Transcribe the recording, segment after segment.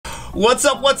What's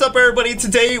up everybody?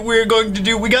 Today we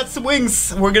got some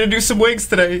wings. We're gonna do some wings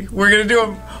today. We're gonna do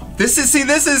them. This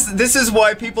is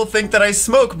why people think that I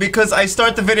smoke, because I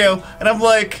start the video and I'm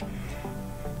like,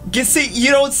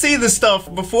 you don't see the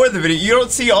stuff before the video. You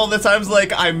don't see all the times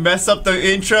like I mess up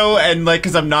the intro and like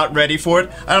cause I'm not ready for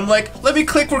it. And I'm like, let me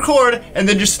click record and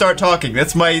then just start talking.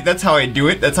 That's how I do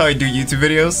it. That's how I do YouTube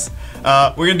videos.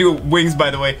 We're gonna do wings, by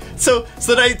the way. So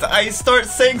that I start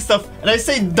saying stuff, and I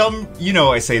say dumb,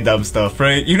 I say dumb stuff,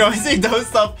 right? I say dumb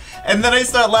stuff, and then I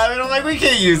start laughing, I'm like, we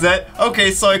can't use that.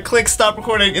 Okay, so I click stop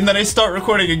recording, and then I start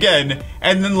recording again,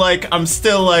 and then like, I'm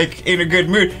still like, in a good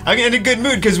mood. I'm in a good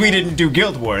mood because we didn't do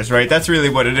Guild Wars, right? That's really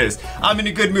what it is. I'm in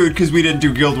a good mood because we didn't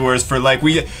do Guild Wars for like,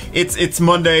 it's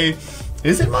Monday.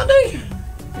 Is it Monday?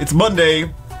 It's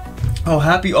Monday. Oh,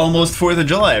 happy almost 4th of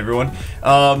July, everyone.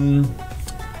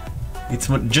 It's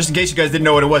just in case you guys didn't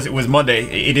know what it was Monday.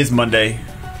 It is Monday.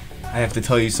 I have to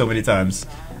tell you so many times.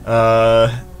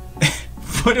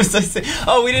 What was I saying?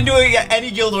 Oh, we didn't do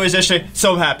any Guild Wars yesterday,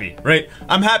 so I'm happy, right?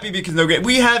 I'm happy because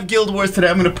we have Guild Wars today.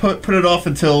 I'm gonna put it off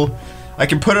until I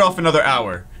can put it off another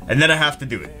hour, and then I have to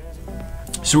do it.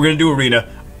 So we're gonna do Arena.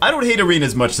 I don't hate Arena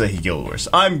as much as I hate Guild Wars.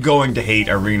 I'm going to hate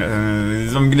Arena.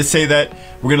 I'm gonna say that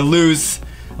we're gonna lose.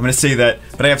 I'm gonna say that,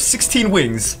 but I have 16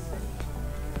 wings.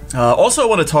 Also, I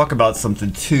want to talk about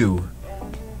something too.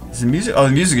 Is the music? Oh,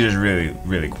 the music is really,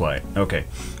 really quiet. Okay.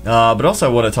 But also, I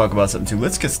want to talk about something too.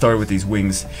 Let's get started with these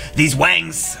wings. These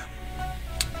wangs!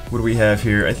 What do we have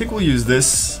here? I think we'll use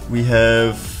this. We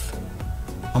have...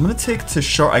 I'm gonna take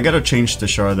Tashar. I gotta change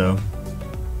Tashar though.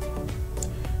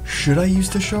 Should I use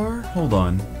Tashar? Hold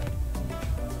on.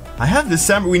 I have the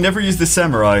Samurai. We never used the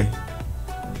Samurai.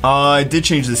 I did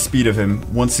change the speed of him.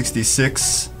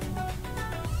 166.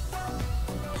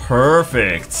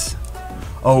 Perfect.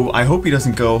 Oh, I hope he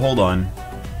doesn't go. Hold on.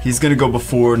 He's gonna go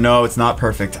before. No, it's not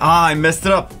perfect. Ah, I messed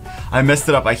it up. I messed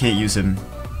it up. I can't use him.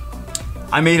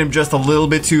 I made him just a little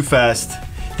bit too fast.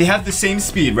 They have the same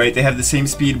speed, right? They have the same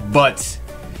speed, but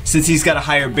since he's got a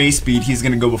higher base speed, he's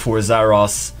gonna go before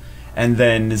Zyros. And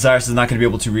then Zyros is not gonna be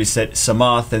able to reset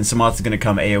Samoth, and Samoth is gonna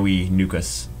come AoE nuke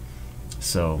us.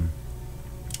 So,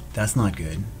 that's not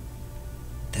good.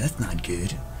 That's not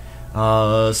good.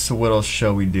 So what else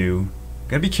shall we do?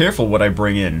 Gotta be careful what I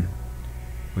bring in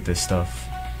with this stuff.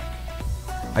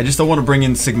 I just don't want to bring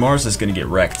in Sigmars that's gonna get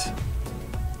wrecked.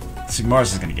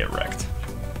 Sigmars is gonna get wrecked.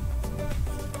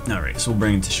 Alright, so we'll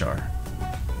bring in Tashar.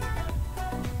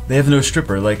 They have no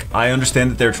stripper. Like, I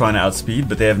understand that they're trying to outspeed,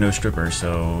 but they have no stripper,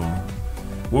 so...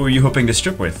 What were you hoping to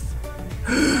strip with?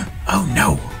 Oh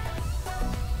no!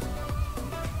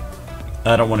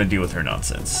 I don't want to deal with her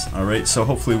nonsense. Alright, so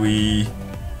hopefully we...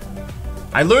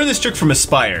 I learned this trick from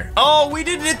Aspire. Oh, we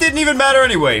didn't. It didn't even matter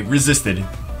anyway. Resisted.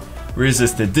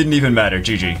 Resisted. Didn't even matter.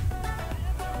 GG.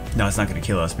 No, it's not gonna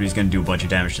kill us, but he's gonna do a bunch of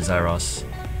damage to Zyros.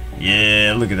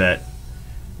 Yeah, look at that.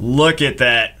 Look at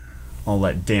that. All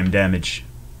that damn damage.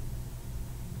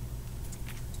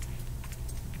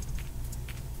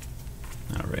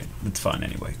 Alright, that's fine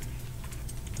anyway.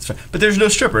 That's fine. But there's no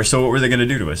stripper, so what were they gonna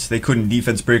do to us? They couldn't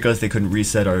defense break us, they couldn't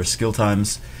reset our skill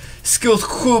times. Skilled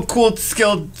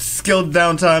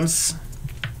down times.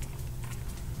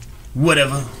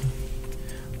 Whatever.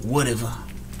 Whatever.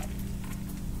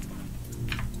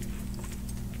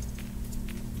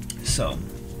 So.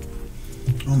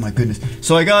 Oh my goodness.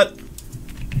 So I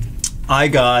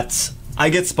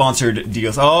get sponsored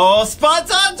deals. Oh,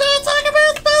 sponsor! Don't talk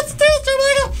about sponsored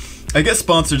deals. I get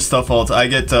sponsored stuff all the time. I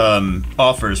get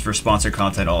offers for sponsored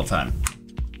content all the time.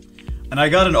 And I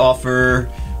got an offer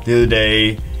the other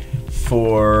day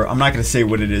for, I'm not gonna say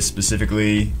what it is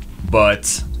specifically,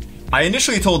 but I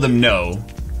initially told them no.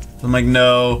 I'm like,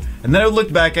 no. And then I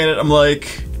looked back at it, I'm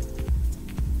like,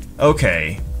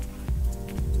 okay.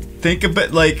 Think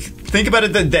about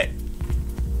it that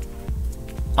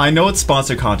I know it's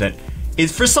sponsored content.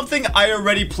 It's for something I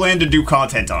already plan to do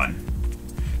content on.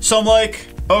 So I'm like,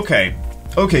 okay,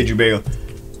 Jubail,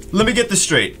 let me get this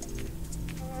straight.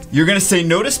 You're gonna say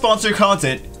no to sponsored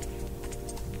content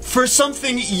for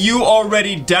something you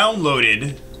already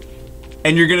downloaded,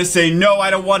 and you're gonna say, no, I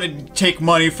don't want to take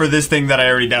money for this thing that I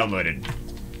already downloaded.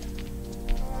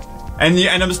 And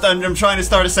I'm trying to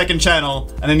start a second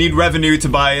channel, and I need revenue to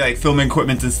buy like filming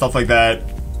equipment and stuff like that.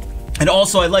 And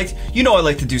also I like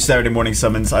to do Saturday morning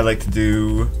summons. I like to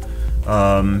do,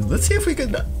 let's see if we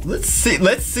could, let's see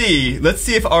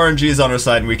if RNG is on our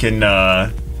side and we can,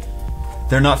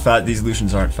 they're not fat, these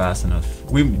Lucians aren't fast enough.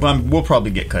 We'll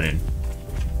probably get cut in.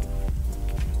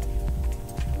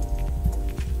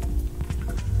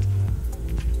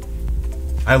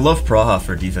 I love Praha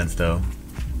for defense though.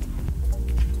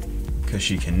 Because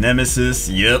she can Nemesis,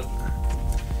 yep.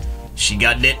 She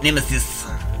got that nemesis.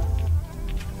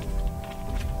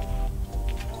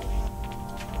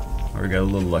 We got a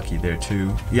little lucky there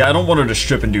too. Yeah, I don't want her to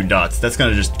strip and do dots. That's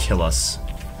gonna just kill us.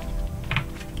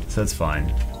 So that's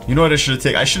fine. You know what I should have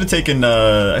taken? I should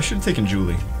have taken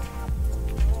Julie.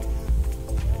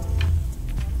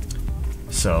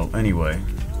 So anyway,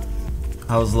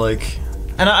 I was like,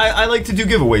 and I like to do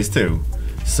giveaways too.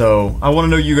 So I want to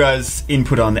know you guys'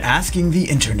 input on the asking the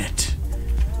internet.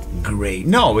 Great.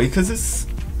 No, because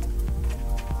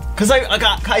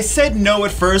I said no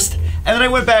at first, and then I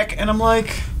went back and I'm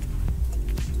like,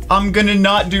 I'm gonna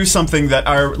not do something that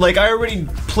I already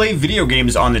play video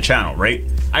games on the channel, right?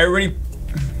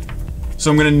 So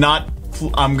I'm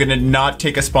gonna not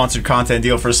take a sponsored content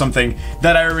deal for something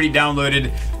that I already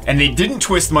downloaded, and they didn't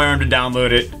twist my arm to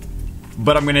download it,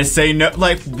 but I'm gonna say no,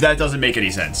 like, that doesn't make any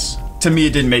sense. To me,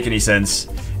 it didn't make any sense,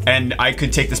 and I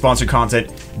could take the sponsored content,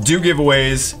 do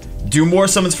giveaways, do more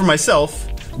summons for myself,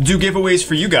 do giveaways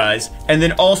for you guys, and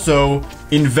then also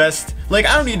invest. Like,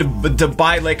 I don't need to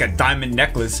buy like a diamond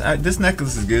necklace. This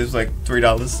necklace is good. It's like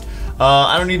 $3.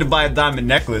 I don't need to buy a diamond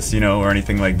necklace, you know, or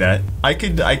anything like that. I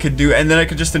could do, and then I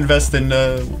could just invest in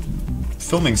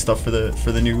filming stuff for the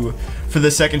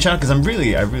second channel, because I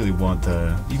really want.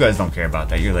 You guys don't care about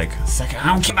that. You're like, second. I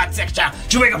don't care about the second channel.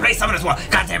 You make a play summon as well.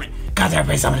 God damn it. God damn it,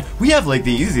 play summon. We have like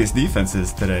the easiest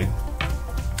defenses today.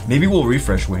 Maybe we'll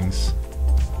refresh wings.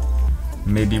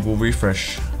 Maybe we'll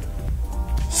refresh.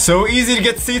 So easy to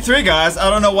get C3, guys.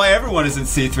 I don't know why everyone is in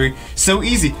C3. So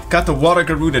easy. Got the Water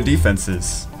Garuda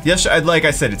defenses. Yes, like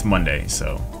I said, it's Monday,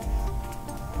 so.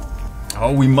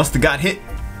 Oh, we must have got hit.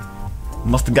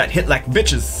 Must have got hit like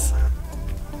bitches.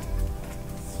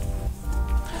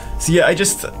 So yeah, I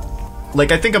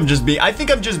think I'm just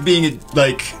being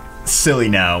like silly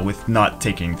now with not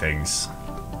taking things.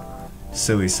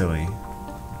 Silly.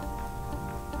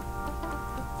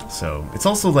 So, it's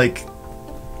also like,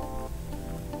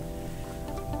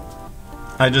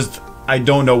 I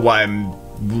don't know why I'm,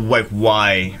 like,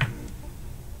 why.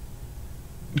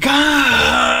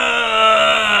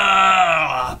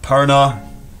 Perna.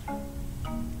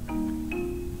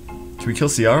 Can we kill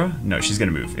Ciara? No, she's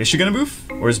gonna move. Is she gonna move?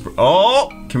 Or is, oh,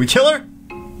 can we kill her?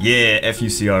 Yeah, F you,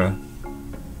 Ciara.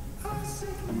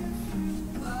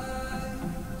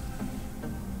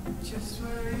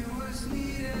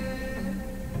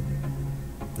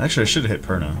 Actually, I should have hit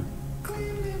Perna.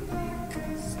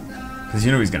 Because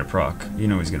you know he's gonna proc. You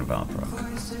know he's gonna Valent proc.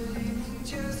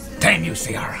 Damn you,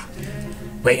 Ciara.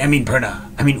 Wait, I mean Perna.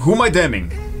 I mean, who am I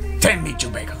damning? Damn me,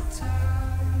 Jubego.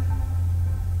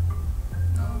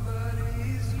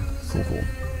 Cool.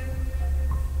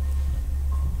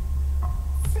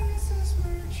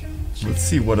 Let's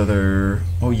see what other...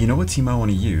 Oh, you know what team I want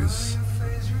to use?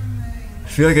 I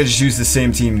feel like I just used the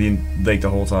same team the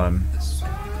whole time.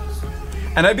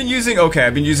 And I've been using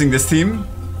this team.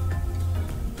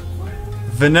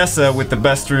 Vanessa with the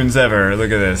best runes ever.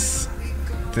 Look at this.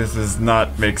 This does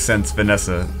not make sense,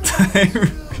 Vanessa.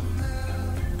 And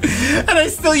I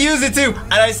still use it too.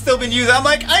 And I still been using. I'm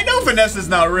like, I know Vanessa's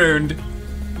not ruined.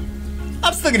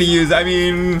 I'm still gonna use. I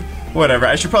mean, whatever.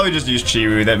 I should probably just use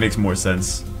Chiwu. That makes more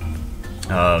sense.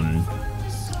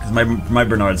 Cause my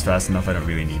Bernard's fast enough. I don't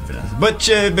really need Vanessa. But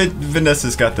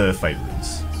Vanessa's got the fight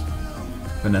runes.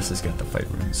 Vanessa's got the fight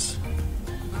runes.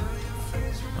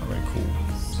 Alright, cool.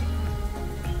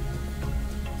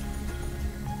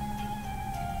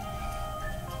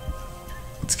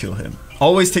 Let's kill him.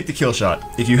 Always take the kill shot.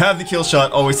 If you have the kill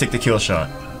shot, always take the kill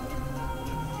shot.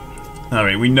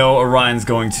 Alright, we know Orion's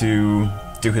going to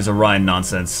do his Orion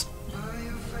nonsense.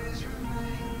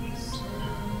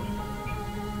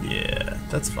 Yeah,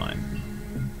 that's fine.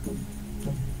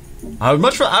 I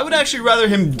would actually rather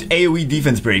him AoE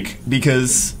defense break,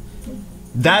 because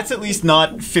that's at least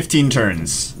not 15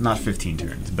 turns. Not 15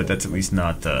 turns, but that's at least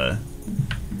not,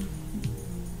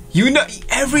 you know,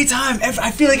 I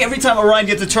feel like every time Orion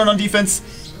gets a turn on defense,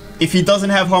 if he doesn't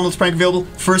have Harmless Prank available,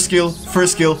 first skill,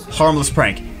 Harmless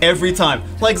Prank. Every time.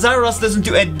 Like, Zyros doesn't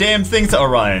do a damn thing to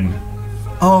Orion.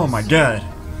 Oh my god.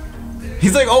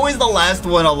 He's like always the last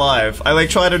one alive. I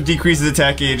like try to decrease his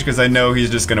attack gauge because I know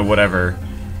he's just gonna whatever.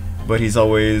 But he's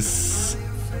always...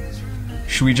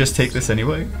 Should we just take this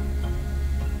anyway?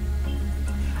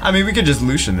 I mean, we could just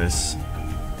Lucian this.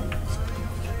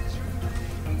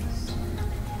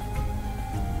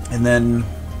 And then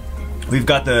we've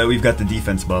got the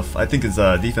defense buff. I think his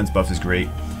defense buff is great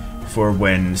for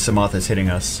when Samatha's hitting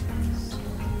us.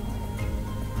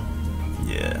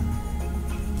 Yeah.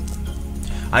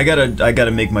 I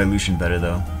gotta make my Lucian better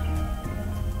though.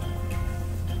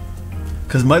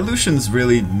 Cause my Lucians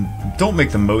really don't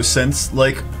make the most sense.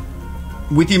 Like,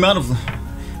 with the amount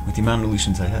with the amount of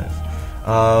Lucians I have.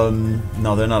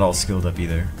 No, they're not all skilled up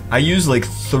either. I use like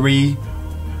 3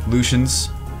 Lucians.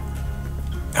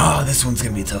 Oh, this one's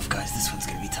gonna be tough, guys. This one's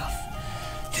gonna be tough.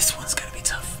 This one's gonna be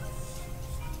tough.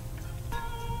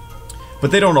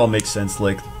 But they don't all make sense.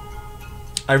 Like,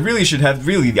 I really should have,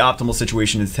 really the optimal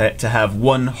situation is to have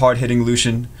 1 hard-hitting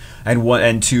Lucian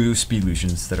and 2 speed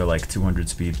Lucians that are like 200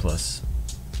 speed plus.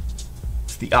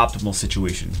 It's the optimal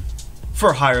situation. For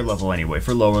a higher level anyway.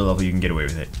 For lower level you can get away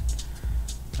with it.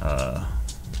 What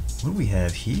do we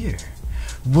have here?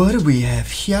 What do we have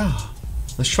here?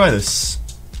 Let's try this.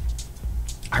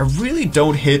 I really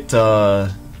don't hit,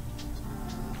 I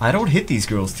don't hit these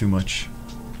girls too much.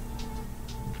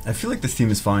 I feel like this team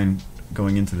is fine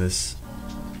going into this.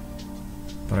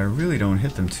 But I really don't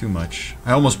hit them too much.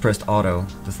 I almost pressed auto.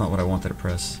 That's not what I wanted to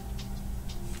press.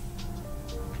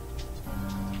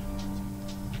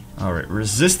 Alright,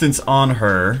 resistance on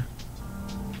her.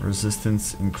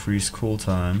 Resistance, increase cool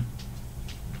time.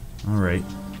 Alright.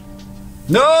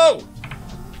 No!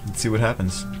 Let's see what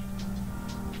happens.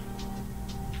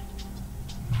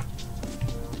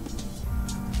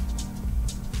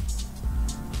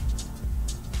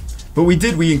 But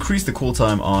we increased the cool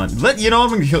time on. You know, I'm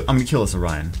gonna kill this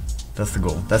Orion. That's the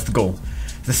goal. That's the goal.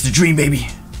 That's the dream, baby.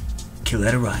 Kill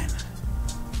that Orion.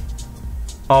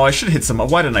 Oh, I should have hit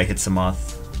Samoth. Why didn't I hit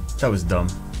Samoth? That was dumb.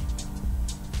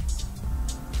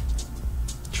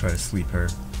 Try to sleep her.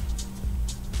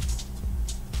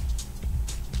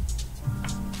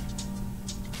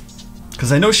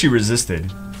 Because I know she resisted.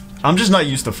 I'm just not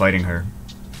used to fighting her.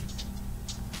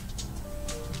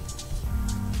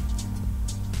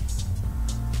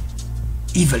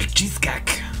 Evil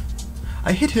Cheesecake.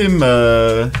 I hit him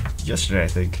yesterday, I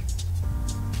think.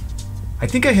 I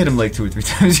think I hit him like 2 or 3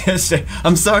 times yesterday.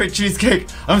 I'm sorry, Cheesecake.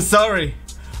 I'm sorry.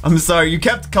 I'm sorry. You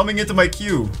kept coming into my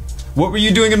queue. What were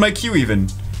you doing in my queue even?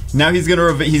 Now he's gonna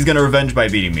revenge by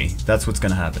beating me. That's what's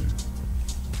gonna happen.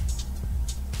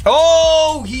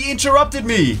 Oh, he interrupted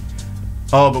me.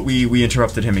 Oh, but we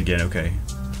interrupted him again. Okay.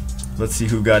 Let's see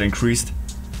who got increased.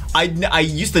 I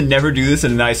used to never do this,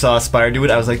 and then I saw Aspire do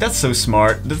it. I was like, that's so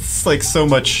smart. That's like so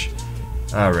much.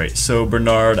 Alright, so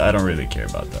Bernard, I don't really care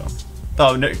about though.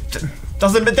 Oh, no.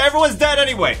 Doesn't. Everyone's dead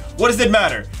anyway. What does it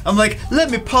matter? I'm like, let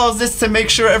me pause this to make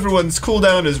sure everyone's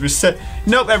cooldown is reset.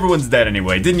 Nope, everyone's dead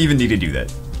anyway. Didn't even need to do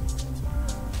that.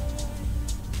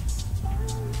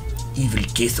 Evil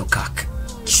queso cock.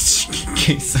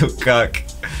 Queso cock.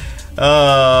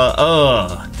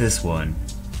 This one.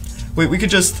 Wait, we could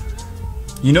just.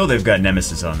 You know they've got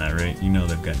Nemesis on that, right? You know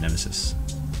they've got Nemesis.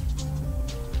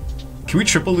 Can we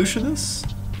triple Lucian this?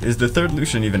 Is the 3rd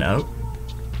Lucian even out?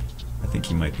 I think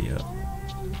he might be out.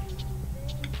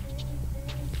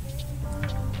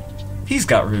 He's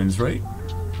got runes, right?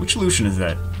 Which Lucian is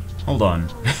that? Hold on.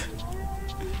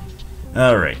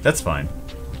 Alright, that's fine.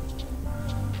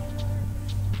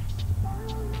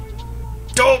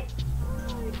 Oh!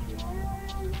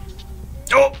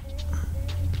 Oh!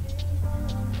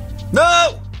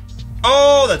 No!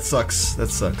 Oh, that sucks. That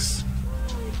sucks.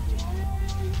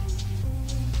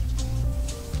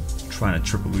 Trying to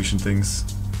triple Lucian things.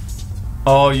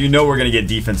 Oh, you know we're gonna get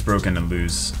defense broken and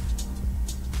lose.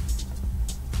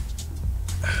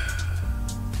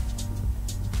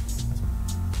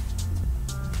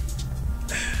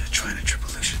 Trying to triple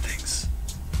Lucian things.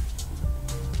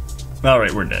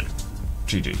 Alright, we're dead.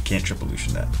 GG. Can't triple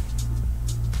Lucian that.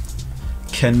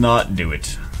 Cannot do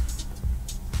it.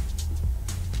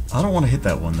 I don't want to hit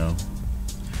that one though.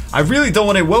 I really don't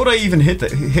want to. What would I even hit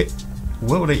that?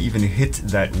 What would I even hit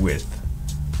that with?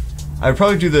 I'd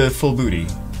probably do the full booty.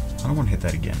 I don't want to hit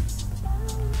that again.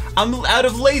 I'm out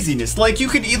of laziness. Like you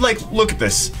could, like, look at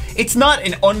this. It's not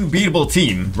an unbeatable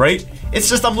team, right? It's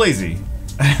just I'm lazy.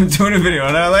 I'm doing a video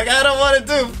and I'm like, I don't want to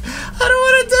do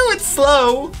it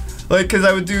slow. Like, cause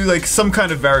I would do like some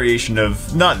kind of variation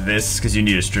of not this, cause you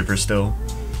need a stripper still.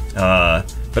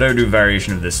 But I would do a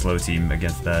variation of this slow team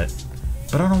against that.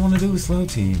 But I don't want to do a slow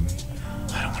team.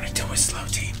 I don't want to do a slow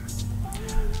team.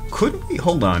 Couldn't we,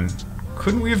 hold on.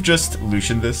 Couldn't we have just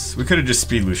Lucianed this? We could have just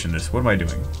speed Lucianed this. What am I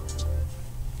doing?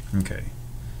 Okay.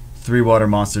 3 water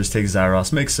monsters take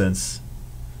Zyros. Makes sense.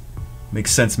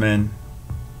 Makes sense, man.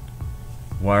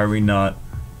 Why are we not?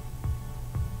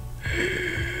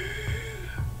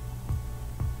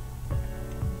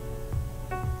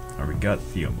 Alright, we got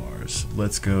Theomars.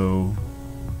 Let's go.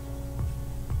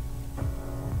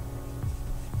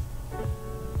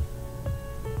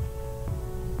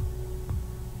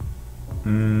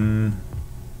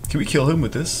 Can we kill him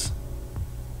with this?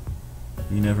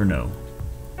 You never know.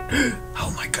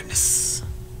 Oh my goodness.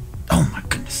 Oh my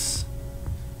goodness.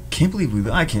 can't believe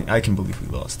I can believe we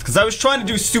lost. Because I was trying to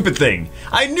do a stupid thing.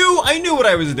 I knew what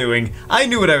I was doing. I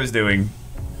knew what I was doing.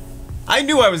 I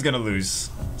knew I was gonna lose.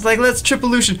 It's like, let's triple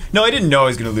Lucian. No, I didn't know I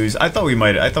was gonna lose. I thought we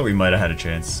might have had a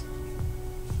chance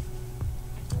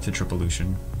to triple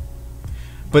Lucian.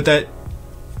 But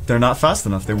they're not fast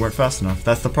enough. They weren't fast enough.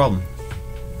 That's the problem.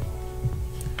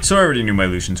 So I already knew my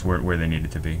Lucians weren't where they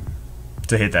needed to be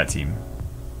to hit that team.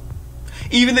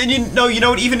 Even then, you know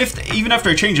what? Even after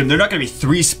I change them, they're not gonna be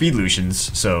 3 speed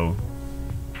Lucians. So,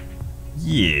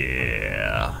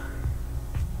 yeah,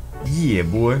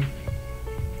 boy.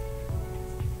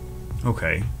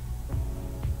 Okay.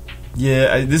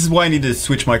 Yeah, this is why I need to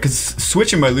switch because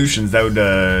switching my Lucians, that would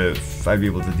I'd be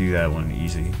able to do that one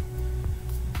easy.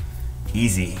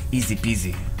 Easy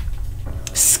peasy.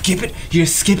 Skip it? You're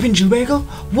skipping Jubagel?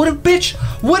 What a bitch!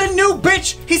 What a new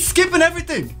bitch! He's skipping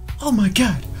everything! Oh my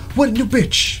god, what a new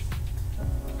bitch!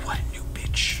 What a new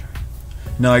bitch.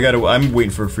 No, I'm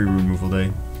waiting for a free removal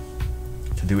day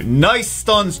to do it. Nice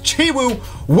stuns! Chiwu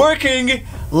working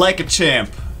like a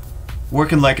champ.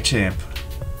 Working like a champ.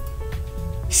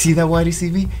 You see that,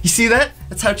 YDCB? You see that?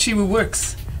 That's how Chiwu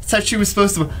works. That's how Chiwu's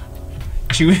supposed to.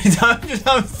 Chiwu,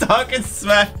 I'm talking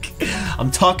smack.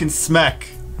 I'm talking smack.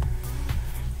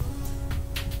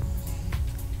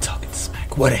 Talking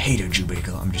smack. What a hater,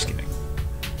 Jubagel. I'm just kidding.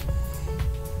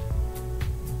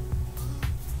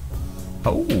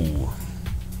 Oh.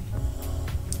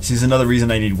 This is another reason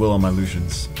I need Will on my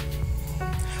Lucians.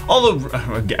 Although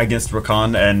against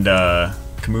Rakan and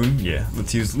Kamoon, yeah,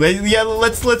 let's use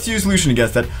Lucian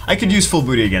against that. I could use full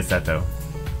booty against that though.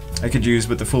 I could use,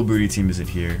 but the full booty team isn't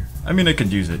here. I mean, I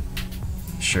could use it.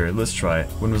 Sure, let's try it.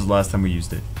 When was the last time we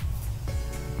used it?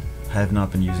 I have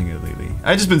not been using it lately.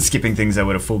 I've just been skipping things I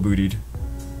would have full bootied.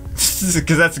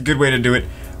 Because that's a good way to do it.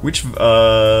 Which,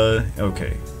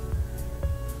 okay.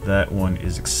 That one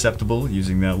is acceptable,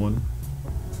 using that one.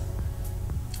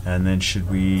 And then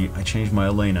I changed my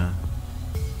Elena.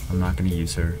 I'm not going to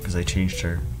use her, because I changed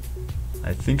her.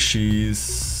 I think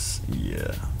she's...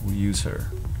 yeah, we'll use her.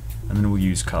 And then we'll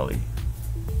use Kali.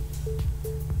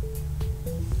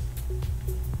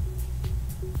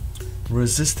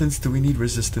 Resistance, do we need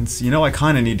resistance? You know, I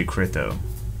kind of need to crit, though.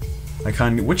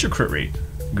 What's your crit rate,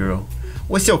 girl?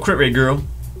 What's your crit rate, girl?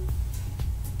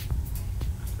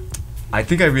 I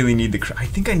think I really need the crit. I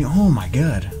think I need... oh my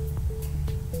god.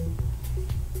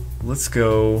 Let's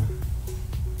go...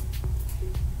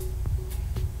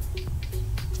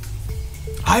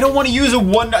 I don't want to use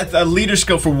a leader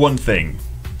skill for one thing.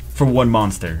 For one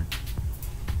monster.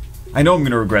 I know I'm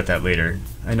going to regret that later.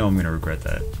 I know I'm going to regret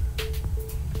that.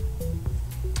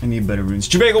 I need better runes.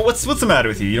 Jubagel, what's the matter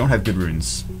with you? You don't have good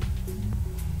runes.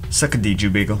 Suck a D,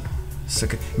 Jubagel.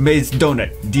 Suck a... it's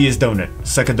donut. D is donut.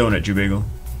 Suck a donut, Jubagel.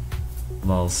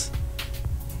 Lols.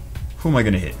 Who am I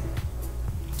going to hit?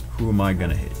 Who am I going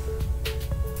to hit?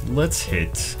 Let's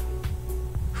hit...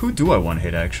 who do I want to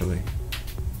hit, actually?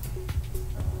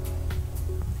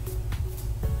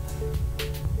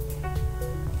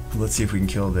 Let's see if we can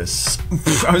kill this.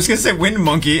 I was gonna say Wind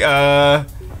Monkey, I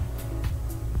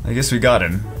guess we got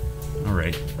him.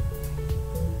 Alright.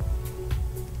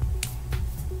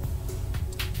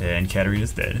 And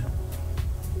Katarina's dead.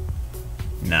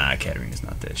 Nah, Katarina's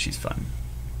not dead. She's fine.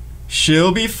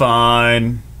 She'll be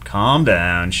fine. Calm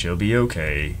down. She'll be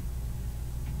okay.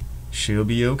 She'll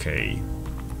be okay.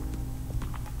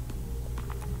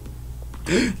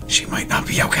 She might not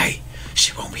be okay.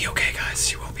 She won't be okay, guys.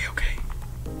 She won't be okay.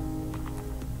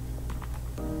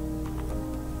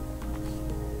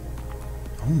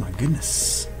 Oh my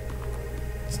goodness.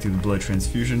 Let's do the blood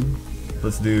transfusion.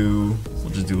 We'll just do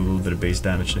a little bit of base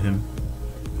damage to him.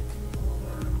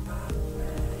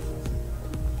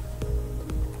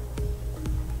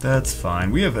 That's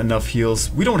fine. We have enough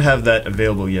heals. We don't have that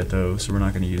available yet though, so we're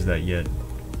not going to use that yet.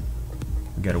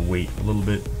 We gotta wait a little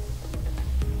bit.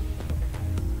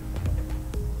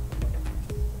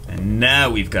 And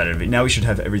now we've got it. Now we should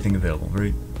have everything available,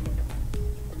 right?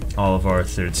 All of our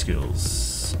third skills.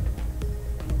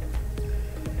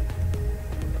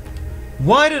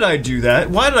 Why did I do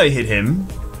that? Why did I hit him?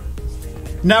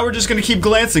 Now we're just gonna keep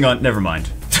glancing on... never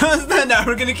mind. Now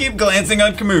we're gonna keep glancing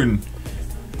on Kamoon.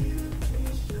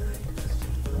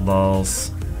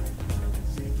 Lols.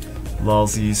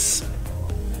 Lolsies.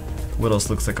 What else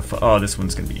looks like a... oh, this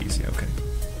one's gonna be easy, okay.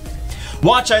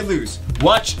 Watch I lose.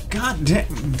 Watch... god damn...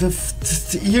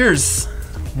 the ears.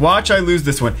 Watch I lose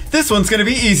this one. This one's gonna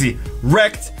be easy.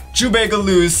 Wrecked. Jubagel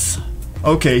lose.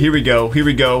 Okay, here we go. Here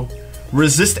we go.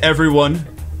 Resist everyone.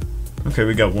 Okay,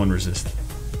 we got one resist.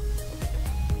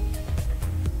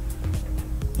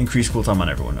 Increase cooltime on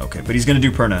everyone. Okay, but he's gonna do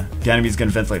Perna. Ganymede's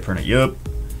gonna ventilate Perna. Yup.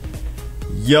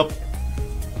 Yup.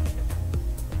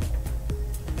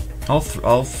 I'll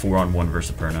 4-on-1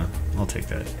 versus Perna. I'll take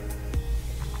that.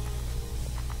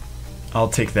 I'll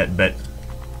take that bet.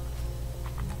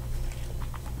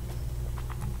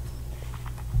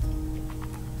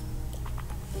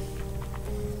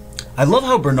 I love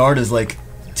how Bernard is like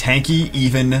tanky,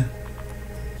 even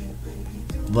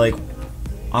like I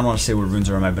don't want to say what runes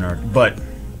are on my Bernard, but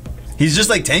he's just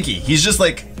like tanky. He's just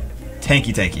like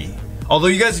tanky. Although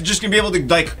you guys are just gonna be able to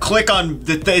like click on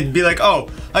the be like, oh,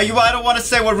 I don't want to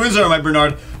say what runes are on my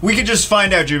Bernard. We can just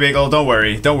find out, Jubagel.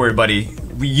 Don't worry, buddy.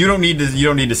 You don't need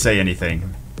to say anything.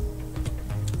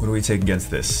 What do we take against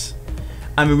this?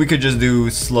 I mean, we could just do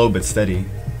slow but steady.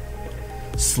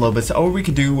 Or we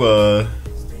could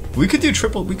do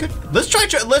triple. Let's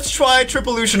try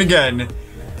triple Lucian again.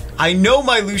 I know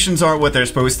my Lucians aren't what they're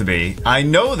supposed to be. I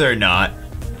know they're not,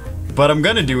 but I'm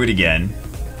gonna do it again.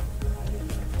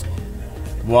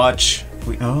 Watch.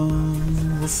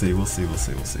 We'll see.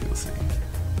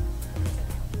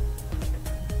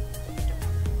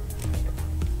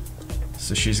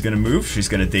 So she's gonna move, she's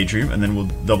gonna daydream, and then we'll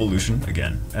double Lucian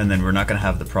again. And then we're not gonna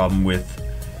have the problem with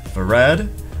Varad.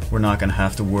 We're not gonna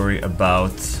have to worry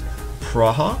about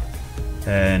Praha.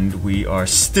 And we are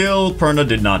still... Perna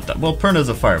did not die. Well, Perna's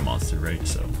a fire monster, right?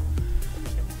 So...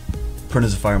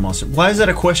 Perna's a fire monster. Why is that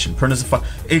a question? Perna's a fire...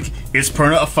 Is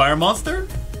Perna a fire monster?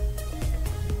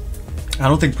 I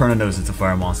don't think Perna knows it's a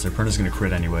fire monster. Perna's gonna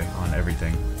crit anyway on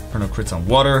everything. Perna crits on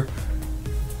water.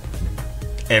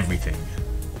 Everything.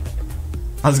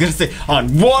 I was gonna say,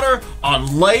 on water,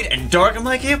 on light and dark. I'm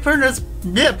like, yeah, Perna's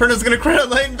gonna crit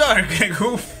on light and dark.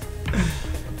 Oof.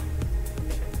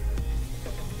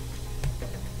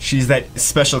 She's that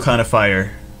special kind of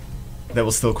fire that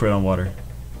will still crit on water.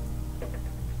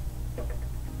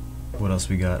 What else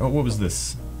we got? Oh, what was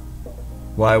this?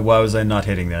 Why was I not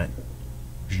hitting that?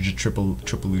 We should just triple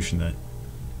Lucian that.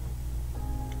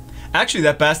 Actually,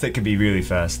 that Bastet could be really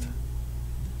fast.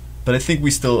 But I think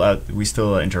we still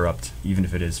interrupt, even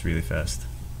if it is really fast.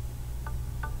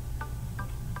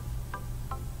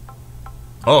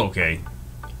 Oh, okay.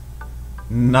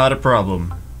 Not a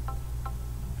problem.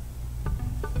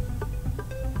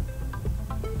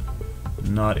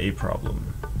 Not a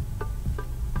problem.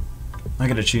 I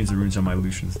gotta change the runes on my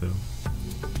Lucians though.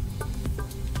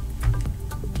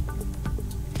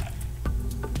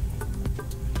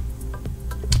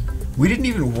 We didn't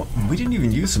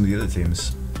even use some of the other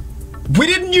teams. We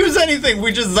didn't use anything!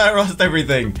 We just Zyrost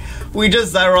everything! We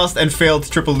just Zyrost and failed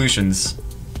triple Lucians.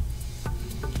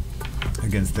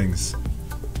 Against things.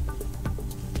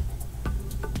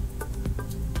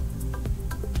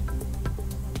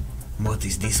 What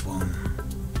is this one?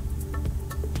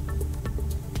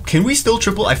 Can we still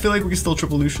triple? I feel like we can still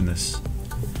triple Lucian this.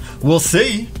 We'll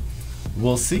see.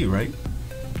 We'll see, right?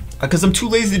 Because I'm too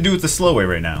lazy to do it the slow way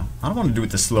right now. I don't want to do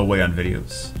it the slow way on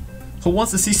videos. Who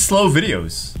wants to see slow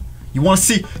videos? You want to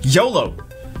see YOLO.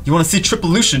 You want to see triple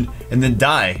Lucian and then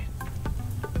die.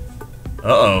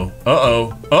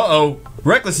 Uh-oh.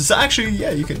 Reckless is actually,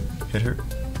 yeah, you can hit her.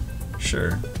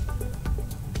 Sure.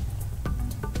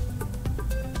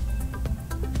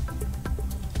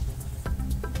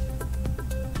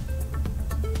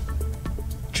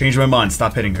 Change my mind,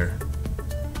 stop hitting her.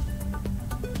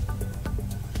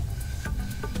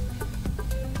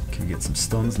 Can we get some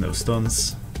stuns? No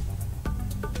stuns.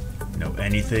 No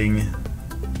anything.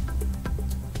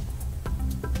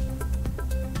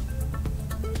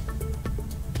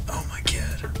 Oh my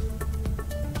god.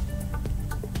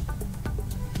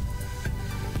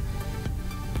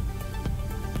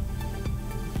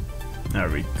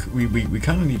 Alright, we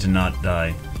kind of need to not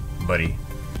die, buddy.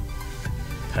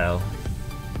 Pal.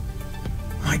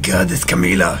 My god, this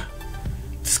Camila!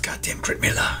 This goddamn crit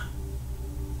Mila.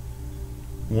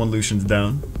 One Lucian's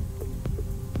down.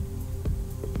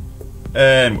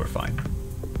 And we're fine.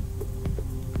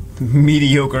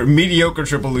 Mediocre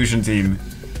triple Lucian team.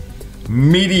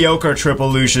 Mediocre triple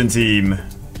Lucian team.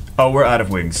 Oh, we're out of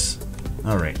wings.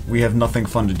 Alright, we have nothing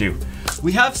fun to do.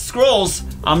 We have scrolls!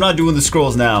 I'm not doing the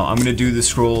scrolls now. I'm gonna do the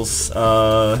scrolls,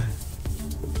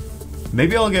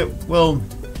 maybe I'll get, well,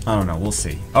 I don't know, we'll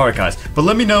see. Alright guys, but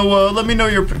let me know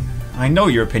your, I know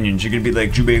your opinions. You're gonna be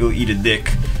like, Jubagel, eat a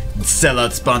dick.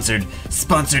 Sellout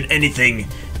sponsored anything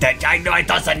that I know it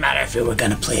doesn't matter if you were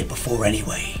gonna play it before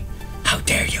anyway. How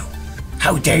dare you?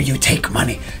 How dare you take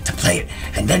money to play it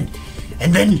and then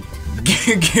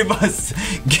give us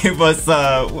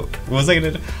what was I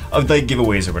gonna do? Like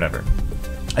giveaways or whatever.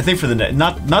 I think for the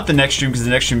not the next stream, because the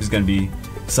next stream is gonna be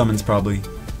summons probably,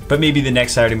 but maybe the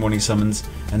next Saturday morning summons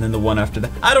and then the one after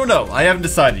that. I don't know. I haven't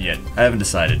decided yet.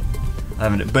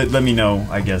 But let me know,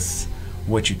 I guess,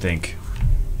 what you think.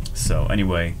 So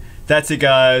anyway, that's it,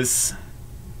 guys.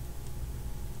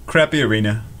 Crappy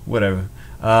arena, whatever.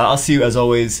 I'll see you as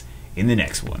always in the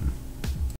next one.